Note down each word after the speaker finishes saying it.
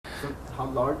So how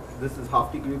large? This is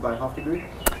half degree by half degree?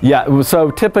 Yeah,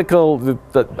 so typical,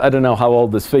 I don't know how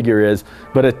old this figure is,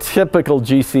 but a typical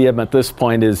GCM at this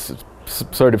point is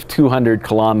sort of 200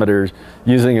 kilometers,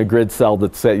 using a grid cell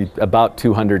that's say about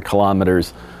 200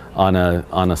 kilometers on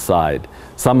a side.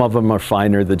 Some of them are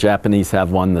finer. The Japanese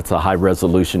have one that's a high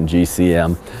resolution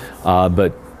GCM,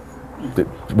 but the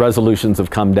resolutions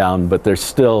have come down, but they're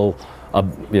still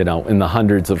you know, in the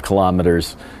hundreds of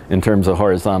kilometers in terms of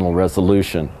horizontal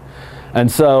resolution. And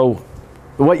so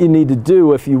what you need to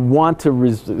do if you want to,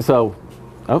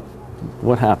 oh,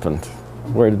 what happened?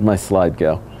 Where did my slide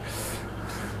go?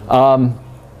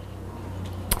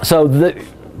 So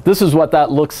this is what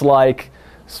that looks like,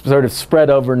 sort of spread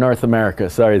over North America.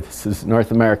 Sorry, this is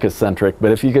North America centric,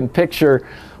 but if you can picture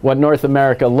what North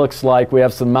America looks like, we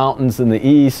have some mountains in the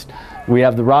east, we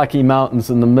have the Rocky Mountains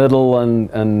in the middle,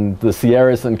 and the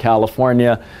Sierras in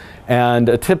California, and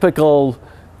a typical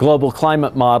global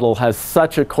climate model has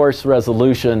such a coarse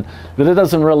resolution that it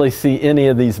doesn't really see any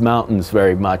of these mountains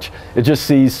very much. It just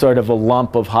sees sort of a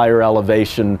lump of higher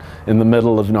elevation in the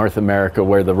middle of North America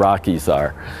where the Rockies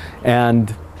are.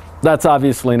 And that's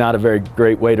obviously not a very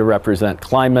great way to represent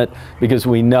climate, because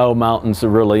we know mountains are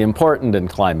really important in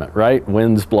climate, right?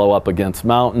 Winds blow up against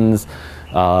mountains,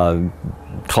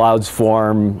 clouds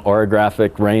form,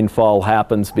 orographic rainfall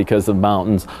happens because of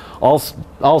mountains.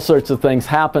 All sorts of things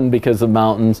happen because of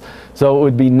mountains. So it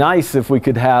would be nice if we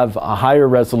could have a higher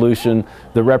resolution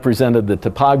that represented the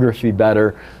topography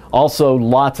better. Also,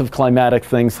 lots of climatic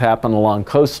things happen along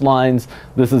coastlines.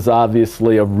 This is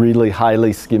obviously a really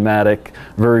highly schematic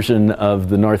version of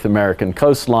the North American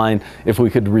coastline. If we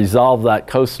could resolve that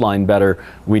coastline better,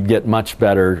 we'd get much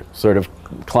better sort of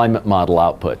climate model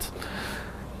outputs.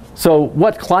 So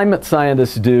what climate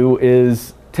scientists do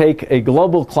is take a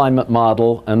global climate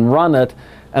model and run it,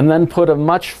 and then put a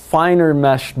much finer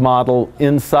meshed model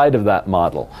inside of that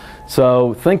model.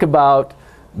 So think about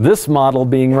this model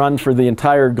being run for the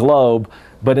entire globe,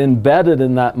 but embedded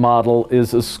in that model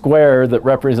is a square that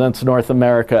represents North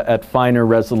America at finer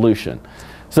resolution.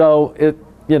 So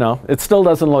it still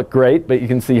doesn't look great, but you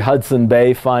can see Hudson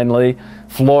Bay finally.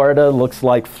 Florida looks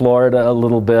like Florida a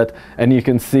little bit, and you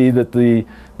can see that the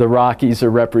Rockies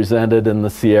are represented and the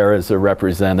Sierras are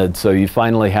represented, so you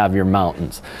finally have your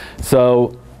mountains.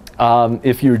 So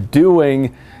if you're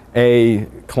doing a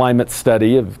climate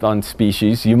study on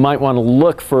species, you might want to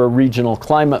look for a regional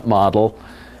climate model,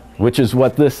 which is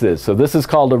what this is. So this is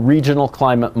called a regional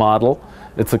climate model.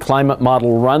 It's a climate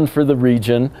model run for the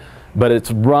region, but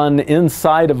it's run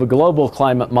inside of a global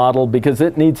climate model because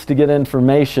it needs to get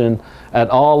information at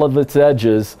all of its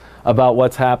edges about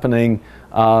what's happening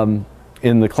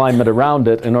in the climate around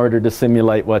it in order to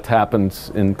simulate what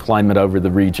happens in climate over the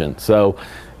region. So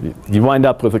you wind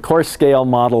up with a coarse scale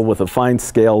model with a fine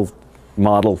scale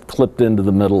model clipped into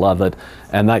the middle of it,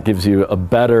 and that gives you a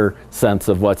better sense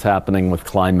of what's happening with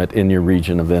climate in your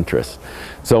region of interest.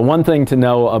 So one thing to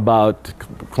know about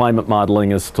climate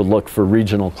modeling is to look for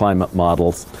regional climate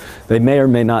models. They may or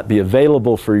may not be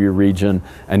available for your region,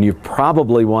 and you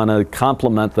probably want to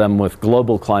complement them with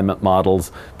global climate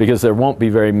models, because there won't be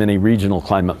very many regional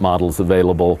climate models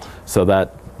available, so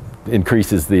that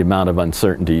increases the amount of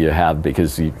uncertainty you have,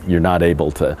 because you're not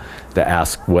able to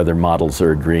ask whether models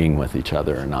are agreeing with each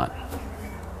other or not.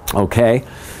 Okay,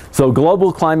 so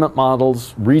global climate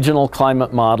models, regional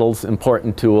climate models,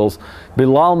 important tools.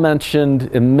 Bilal mentioned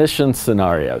emission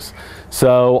scenarios.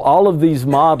 So all of these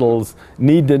models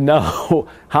need to know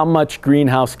how much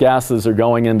greenhouse gases are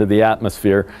going into the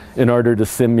atmosphere in order to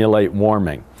simulate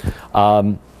warming.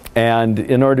 And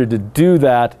in order to do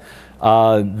that,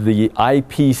 the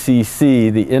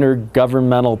IPCC, the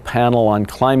Intergovernmental Panel on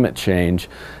Climate Change,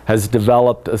 has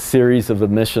developed a series of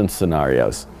emission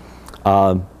scenarios.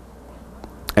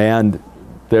 And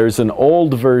there's an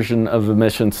old version of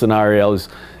emission scenarios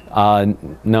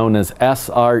known as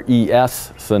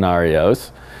SRES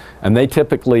scenarios, and they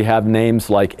typically have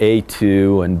names like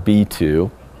A2 and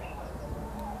B2.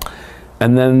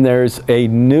 And then there's a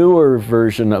newer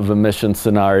version of emission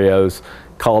scenarios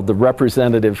called the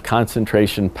representative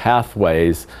concentration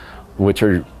pathways, which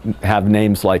have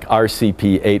names like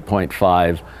RCP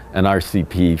 8.5 and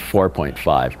RCP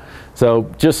 4.5. So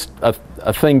just a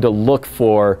thing to look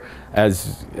for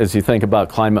as you think about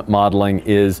climate modeling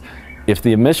is, if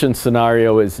the emission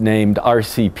scenario is named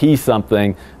RCP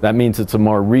something, that means it's a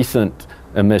more recent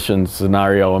emission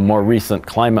scenario, a more recent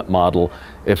climate model.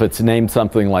 If it's named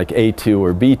something like A2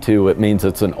 or B2, it means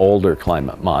it's an older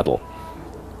climate model.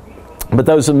 But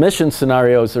those emission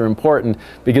scenarios are important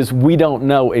because we don't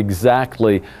know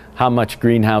exactly how much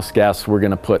greenhouse gas we're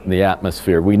going to put in the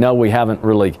atmosphere. We know we haven't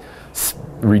really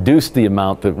reduced the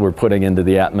amount that we're putting into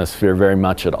the atmosphere very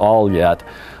much at all yet.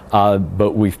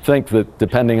 But we think that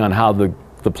depending on how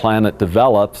the planet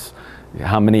develops,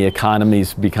 how many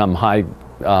economies become high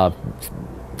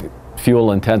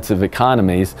fuel-intensive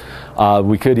economies,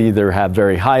 we could either have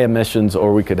very high emissions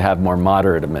or we could have more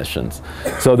moderate emissions.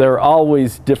 So there are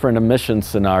always different emission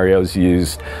scenarios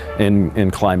used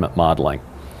in climate modeling.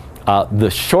 The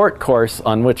short course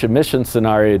on which emission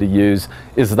scenario to use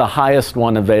is the highest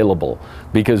one available,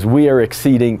 because we are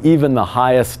exceeding even the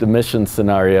highest emission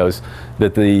scenarios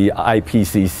that the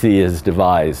IPCC has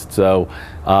devised. So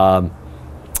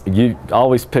you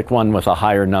always pick one with a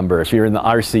higher number. If you're in the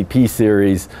RCP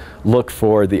series, look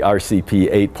for the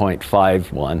RCP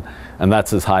 8.51, and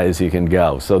that's as high as you can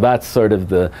go. So that's sort of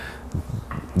the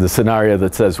scenario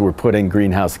that says we're putting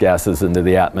greenhouse gases into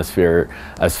the atmosphere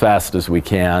as fast as we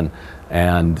can,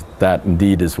 and that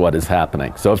indeed is what is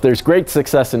happening. So if there's great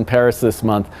success in Paris this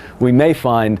month, we may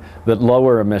find that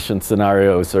lower emission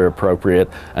scenarios are appropriate,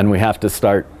 and we have to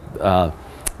start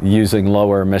using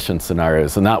lower emission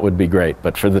scenarios, and that would be great.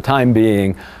 But for the time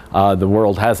being, the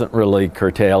world hasn't really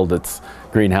curtailed its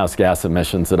greenhouse gas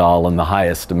emissions at all, and the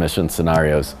highest emission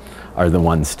scenarios are the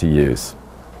ones to use.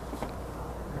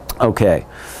 Okay,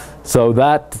 so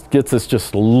that gets us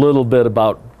just a little bit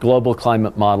about global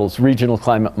climate models, regional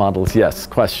climate models. Yes,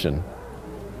 question?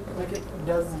 Okay,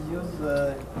 does it use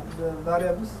the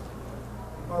variables,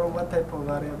 or what type of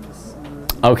variables?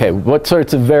 Okay, what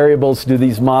sorts of variables do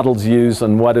these models use,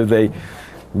 and what do they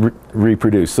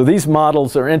reproduce? So these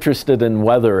models are interested in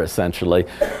weather, essentially.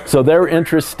 So they're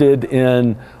interested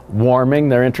in warming,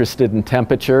 they're interested in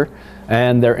temperature,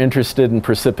 and they're interested in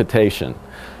precipitation.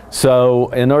 So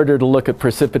in order to look at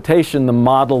precipitation, the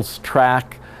models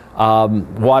track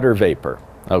water vapor.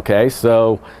 Okay,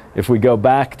 so if we go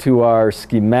back to our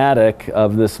schematic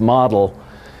of this model,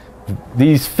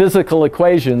 these physical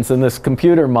equations in this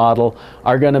computer model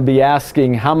are going to be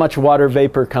asking how much water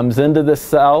vapor comes into this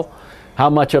cell, how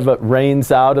much of it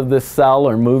rains out of this cell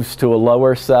or moves to a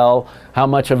lower cell, how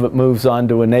much of it moves on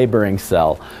to a neighboring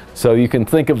cell. So you can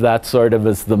think of that sort of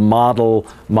as the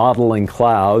modeling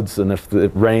clouds, and if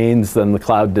it rains, then the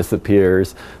cloud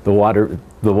disappears, the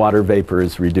water vapor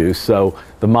is reduced. So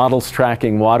the model's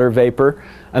tracking water vapor,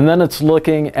 and then it's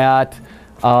looking at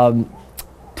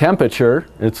temperature.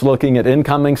 It's looking at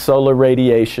incoming solar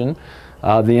radiation.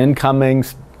 The incoming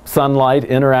sunlight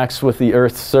interacts with the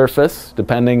Earth's surface,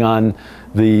 depending on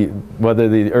whether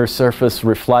the Earth's surface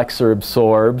reflects or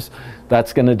absorbs.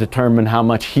 That's going to determine how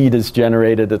much heat is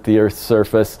generated at the Earth's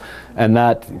surface, and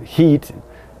that heat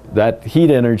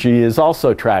energy is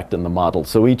also tracked in the model.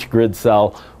 So each grid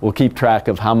cell will keep track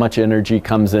of how much energy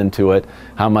comes into it,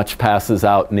 how much passes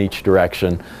out in each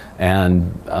direction,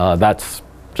 and that's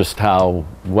just how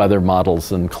weather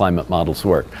models and climate models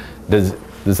work. Does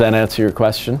that answer your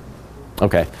question?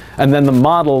 Okay. And then the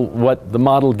model, what the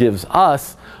model gives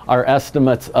us are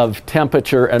estimates of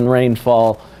temperature and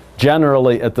rainfall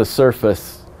generally at the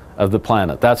surface of the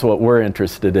planet. That's what we're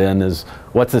interested in, is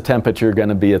what's the temperature going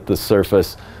to be at the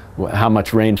surface, how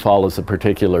much rainfall is a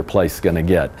particular place going to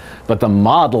get. But the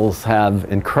models have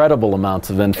incredible amounts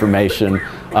of information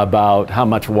about how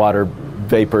much water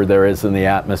vapor there is in the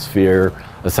atmosphere,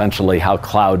 essentially how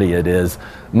cloudy it is.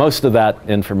 Most of that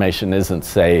information isn't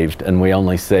saved, and we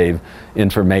only save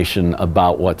information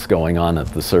about what's going on at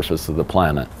the surface of the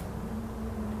planet.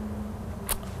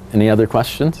 Any other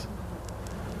questions?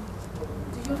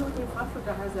 Do you know if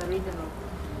Africa has a regional?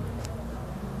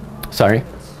 Sorry? Do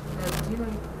you know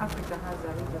if Africa has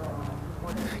a regional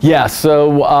model? Yeah,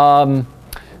 so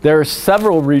there are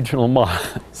several regional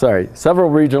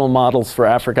models for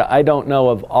Africa. I don't know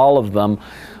of all of them.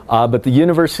 But the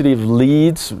University of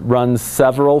Leeds runs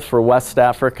several for West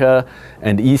Africa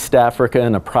and East Africa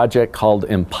in a project called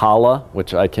Impala,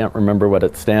 which I can't remember what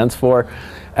it stands for.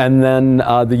 And then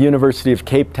the University of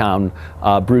Cape Town,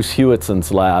 Bruce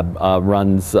Hewitson's lab,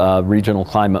 runs regional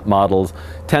climate models,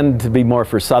 tend to be more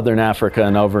for Southern Africa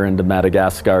and over into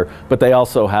Madagascar, but they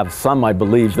also have some, I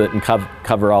believe, that can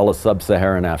cover all of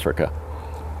Sub-Saharan Africa.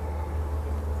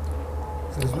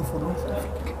 There is no for North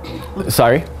Africa?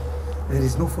 Sorry? There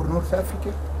is no for North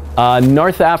Africa?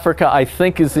 North Africa, I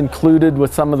think, is included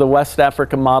with some of the West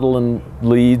Africa model in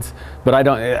Leeds, but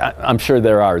I'm sure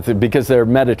there are, because they're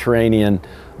Mediterranean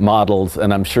models,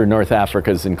 and I'm sure North Africa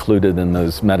is included in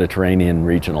those Mediterranean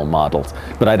regional models,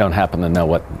 but I don't happen to know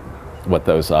what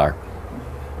those are.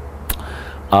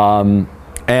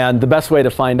 And the best way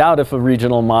to find out if a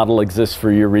regional model exists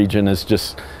for your region is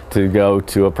just to go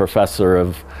to a professor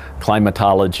of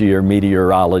climatology or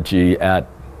meteorology at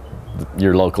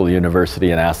your local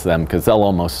university and ask them, because they'll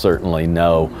almost certainly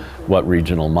know what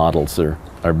regional models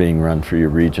are being run for your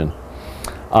region.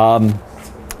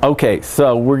 Okay,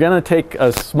 so we're going to take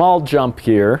a small jump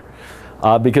here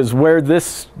because where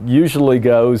this usually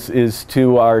goes is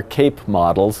to our CAPE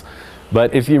models.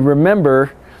 But if you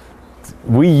remember,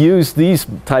 we use these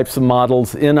types of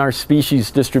models in our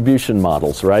species distribution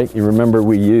models, right? You remember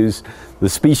we use the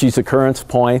species occurrence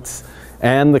points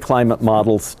and the climate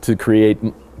models to create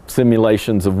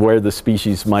simulations of where the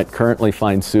species might currently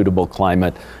find suitable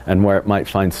climate and where it might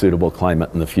find suitable climate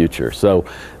in the future. So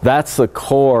that's the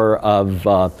core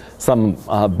of some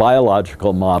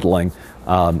biological modeling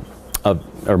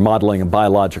or modeling a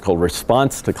biological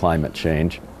response to climate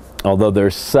change. Although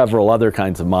there's several other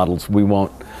kinds of models, we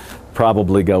won't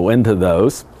probably go into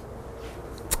those.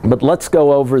 But let's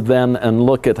go over then and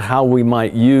look at how we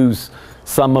might use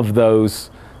some of those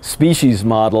species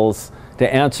models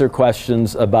to answer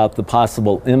questions about the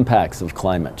possible impacts of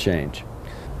climate change.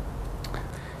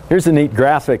 Here's a neat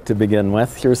graphic to begin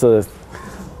with. Here's a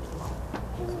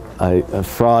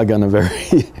frog on a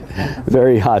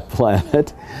very hot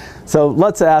planet. So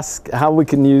let's ask how we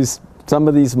can use some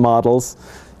of these models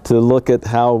to look at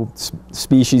how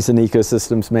species and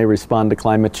ecosystems may respond to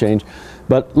climate change.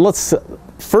 But let's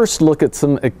first look at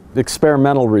some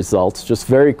experimental results just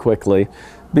very quickly,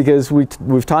 because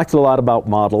we've talked a lot about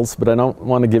models, but I don't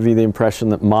want to give you the impression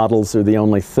that models are the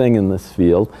only thing in this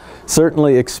field.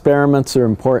 Certainly experiments are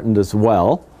important as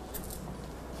well.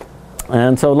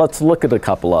 And so let's look at a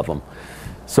couple of them.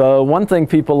 So one thing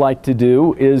people like to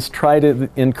do is try to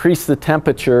increase the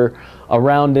temperature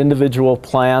around individual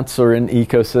plants or in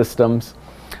ecosystems.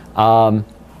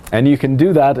 And you can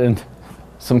do that in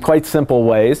some quite simple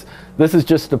ways. This is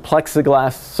just a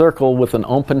plexiglass circle with an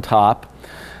open top.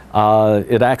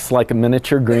 It acts like a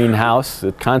miniature greenhouse.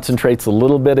 It concentrates a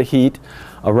little bit of heat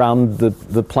around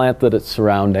the plant that it's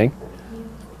surrounding.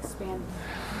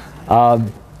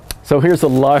 So here's a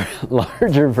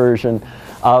larger version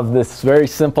of this very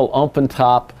simple open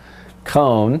top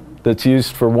cone that's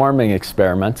used for warming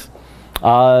experiments.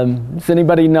 Does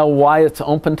anybody know why it's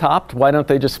open topped? Why don't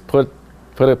they just put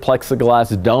a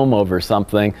plexiglass dome over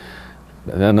something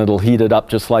and then it'll heat it up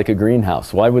just like a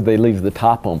greenhouse? Why would they leave the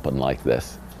top open like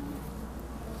this?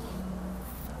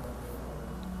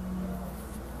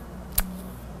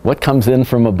 What comes in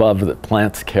from above that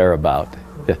plants care about?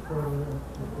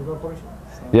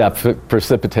 Yeah,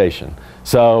 precipitation.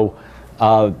 So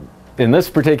in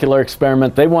this particular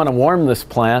experiment, they want to warm this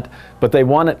plant, but they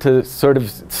want it to sort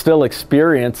of still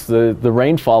experience the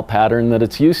rainfall pattern that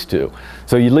it's used to.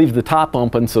 So you leave the top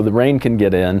open so the rain can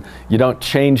get in. You don't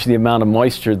change the amount of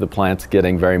moisture the plant's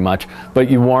getting very much,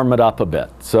 but you warm it up a bit.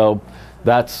 So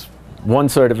that's one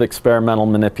sort of experimental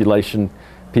manipulation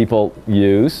people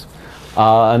use.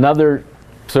 Another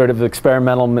sort of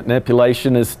experimental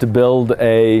manipulation is to build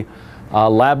a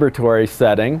laboratory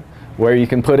setting where you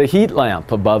can put a heat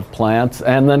lamp above plants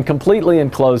and then completely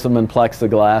enclose them in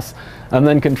plexiglass and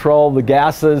then control the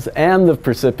gases and the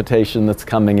precipitation that's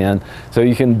coming in. So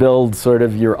you can build sort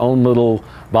of your own little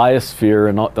biosphere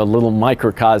and a little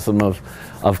microcosm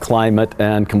of climate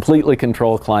and completely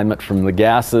control climate from the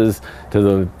gases to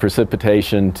the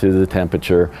precipitation to the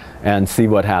temperature and see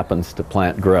what happens to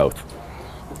plant growth.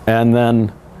 And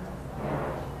then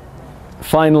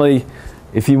finally,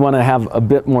 if you want to have a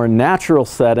bit more natural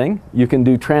setting, you can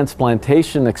do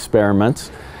transplantation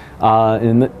experiments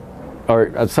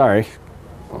sorry,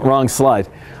 wrong slide.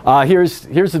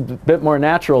 Here's a bit more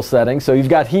natural setting. So you've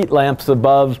got heat lamps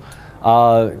above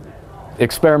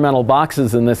experimental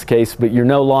boxes in this case, but you're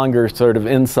no longer sort of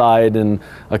inside in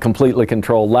a completely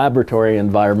controlled laboratory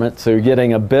environment. So you're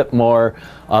getting a bit more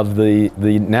of the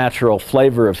natural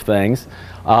flavor of things.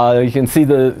 You can see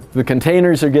the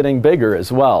containers are getting bigger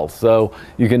as well. So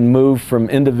you can move from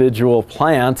individual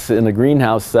plants in a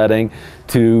greenhouse setting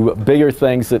to bigger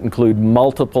things that include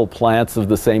multiple plants of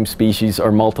the same species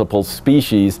or multiple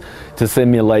species to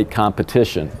simulate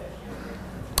competition.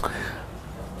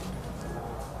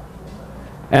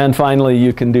 And finally,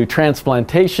 you can do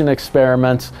transplantation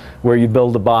experiments where you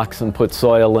build a box and put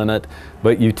soil in it,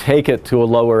 but you take it to a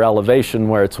lower elevation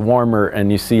where it's warmer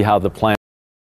and you see how the plant